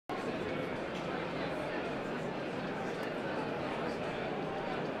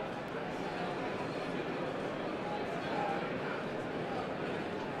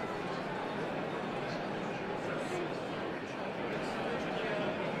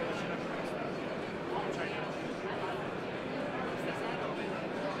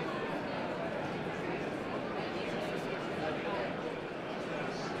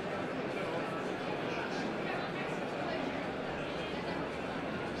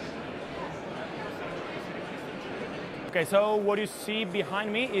Okay, so what you see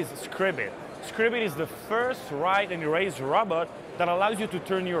behind me is Scribit. Scribit is the first write and erase robot that allows you to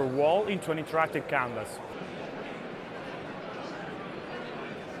turn your wall into an interactive canvas.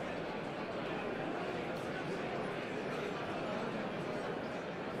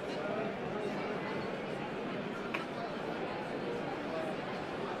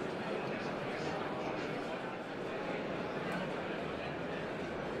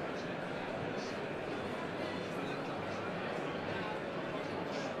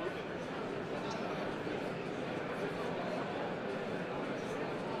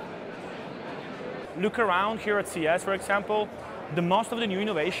 Look around here at CS, for example, most of the new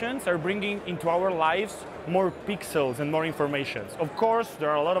innovations are bringing into our lives more pixels and more information. Of course, there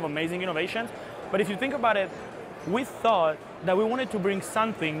are a lot of amazing innovations, but if you think about it, we thought that we wanted to bring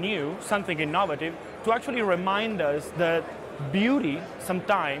something new, something innovative, to actually remind us that beauty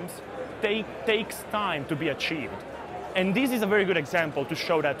sometimes takes time to be achieved. And this is a very good example to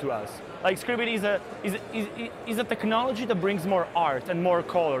show that to us. Like Scribit is a technology that brings more art and more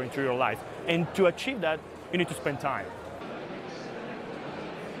color into your life. And to achieve that, you need to spend time.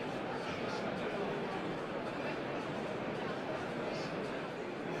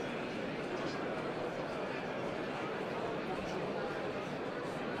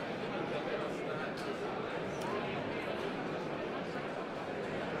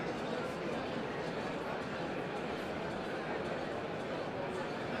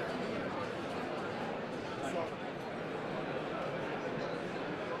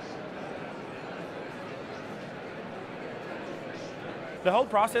 The whole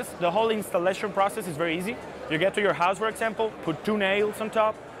process, the whole installation process is very easy. You get to your house, for example, put 2 nails on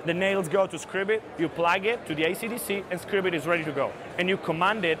top, the nails go to Scribit, you plug it to the AC/DC, and Scribit is ready to go. And you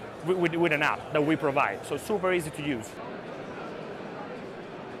command it with an app that we provide, so super easy to use.